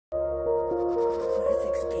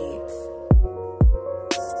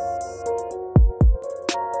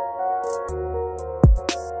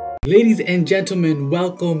Ladies and gentlemen,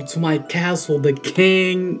 welcome to my castle. The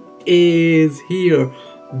king is here,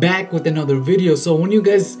 back with another video. So when you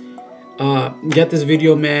guys get this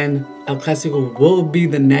video, man, El Clasico will be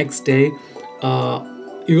the next day.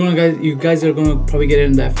 You guys are gonna probably get it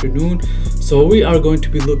in the afternoon. So we are going to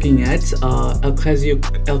be looking at El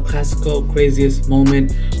Clasico craziest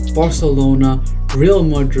moment, Barcelona, Real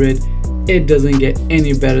Madrid. It doesn't get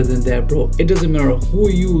any better than that, bro. It doesn't matter who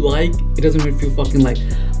you like. It doesn't matter if you fucking like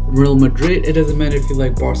Real Madrid. It doesn't matter if you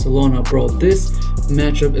like Barcelona, bro. This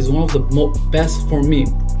matchup is one of the best for me.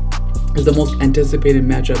 It's the most anticipated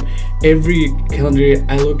matchup. Every calendar year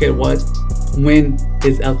I look at when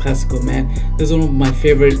is El Clasico, man. This is one of my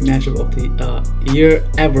favorite matchup of the year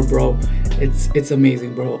ever, bro. It's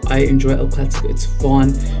amazing, bro. I enjoy El Clasico. It's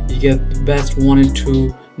fun. You get the best 1 and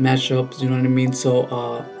 2 matchups, you know what I mean?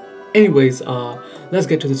 So anyways, let's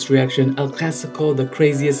get to this reaction. El Clasico, the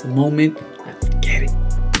craziest moment. Let's get it.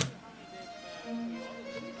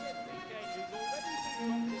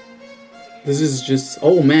 This is just,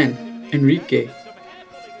 oh man, Enrique.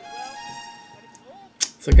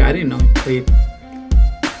 It's like, I didn't know he played.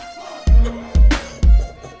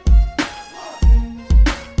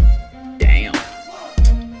 Damn.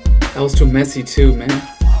 That was too messy too, man.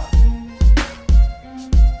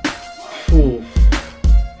 Ooh.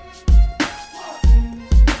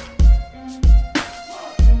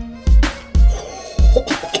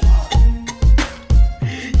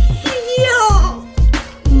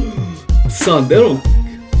 Son, they don't.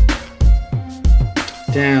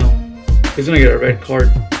 Damn. He's gonna get a red card.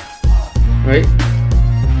 Right?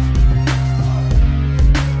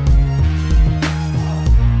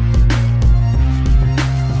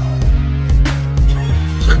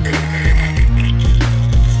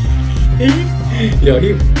 Yo,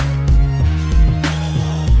 he.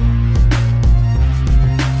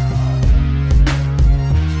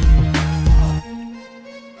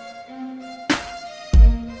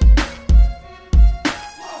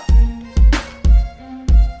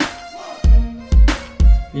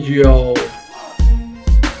 Yo.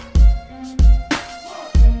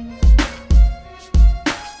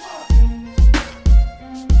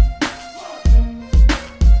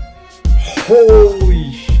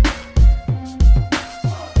 Holy sh.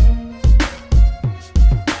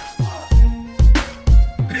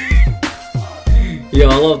 Yo,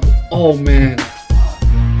 I love. Oh man.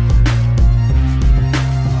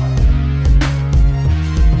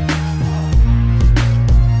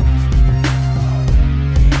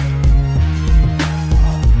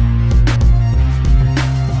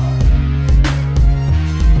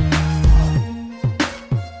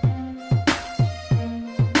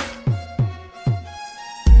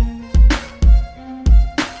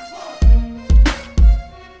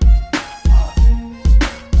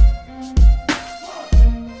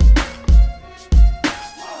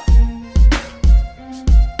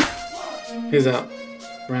 He's out.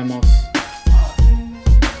 Ramos.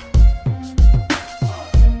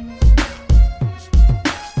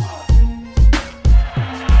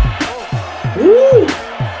 Woo!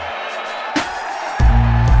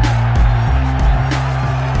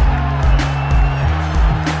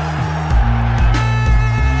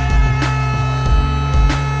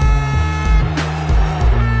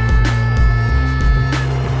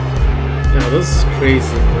 Yo, this is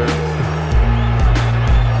crazy, bro.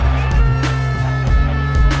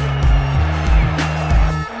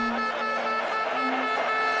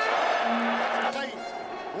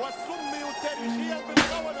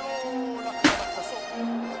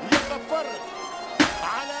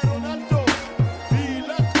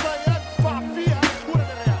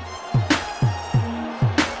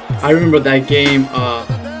 I remember that game,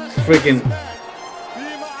 freaking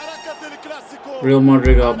Real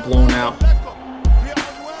Madrid got blown out.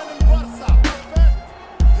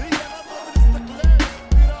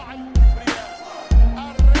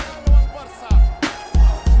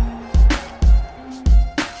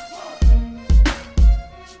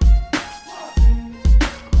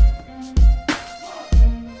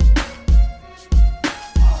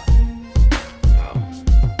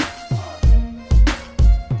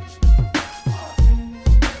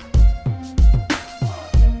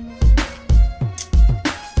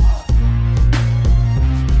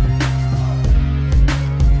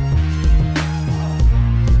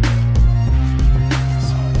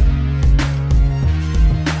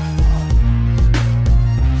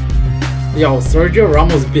 Yo, Sergio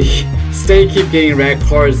Ramos keep getting red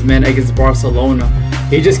cards, man, against Barcelona.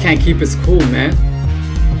 He just can't keep his cool, man.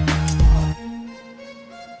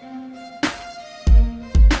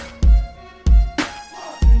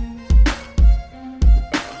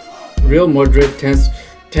 Real Madrid tends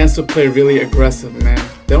tends to play really aggressive, man.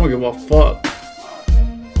 They don't give a fuck.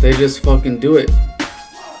 They just fucking do it.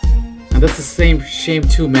 And that's the same shame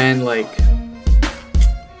too, man. Like,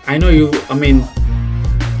 I know you, I mean,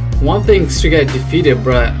 one thing is to get defeated,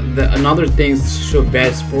 bruh. Another thing is to show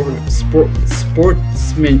bad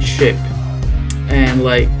sportsmanship. And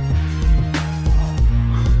like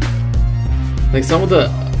some of the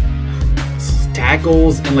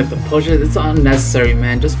tackles and like the pushes, it's unnecessary,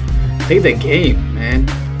 man. Just play the game, man.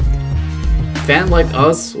 Fan like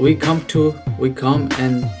us, we come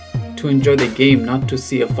and to enjoy the game, not to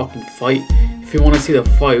see a fucking fight. If you want to see the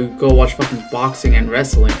fight, we go watch fucking boxing and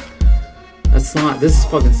wrestling. That's not, this is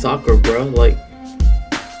fucking soccer, bro. Like,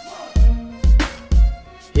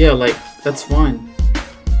 yeah, like, that's fine.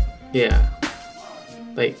 Yeah,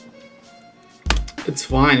 like, it's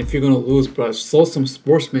fine if you're gonna lose, bro. Show some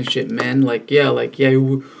sportsmanship, man. Like, yeah,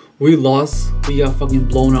 we lost, we got fucking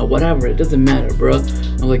blown out, whatever, it doesn't matter, bro.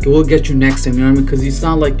 I'm like, we'll get you next time, you know what I mean? Because it's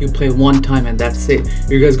not like you play one time and that's it.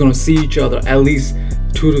 You guys gonna see each other at least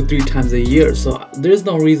 2 to 3 times a year, so there's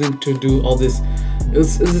no reason to do all this.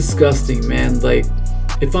 It's disgusting, man. Like,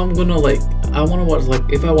 if I'm gonna, like, I want to watch, like,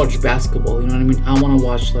 if I watch basketball, you know what I mean, I want to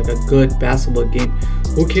watch like a good basketball game.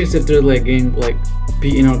 Who cares if they're like getting, like,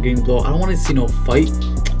 beaten or getting blown? I don't want to see no fight.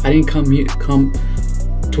 I didn't come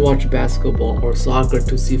to watch basketball or soccer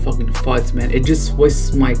to see fucking fights, man. It just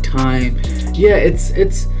wastes my time. Yeah,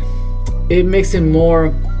 it makes it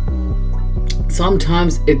more,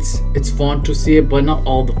 sometimes it's fun to see it, but not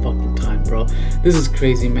all the fucking time, bro. This is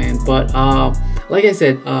crazy, man. But like I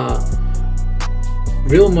said,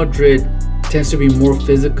 Real Madrid tends to be more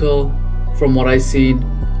physical from what I've seen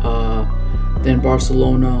than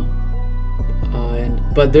Barcelona.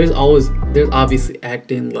 But there's obviously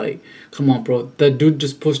acting. Like, come on, bro, the dude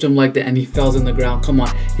just pushed him like that and he falls in the ground. Come on,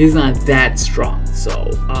 he's not that strong.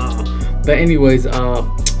 So but anyways,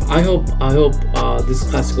 I hope this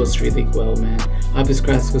Clasico is really well, man. I hope this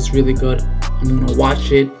Clasico is really good. I'm gonna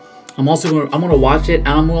watch it. I'm gonna watch it, and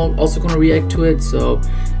I'm also gonna react to it. So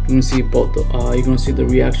you're gonna see both. You're gonna see the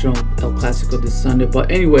reaction of El Clasico this Sunday.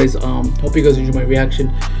 But anyways, hope you guys enjoy my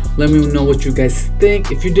reaction. Let me know what you guys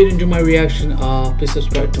think. If you did enjoy my reaction, please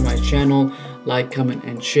subscribe to my channel, like, comment,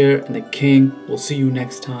 and share. And the King will see you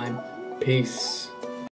next time. Peace.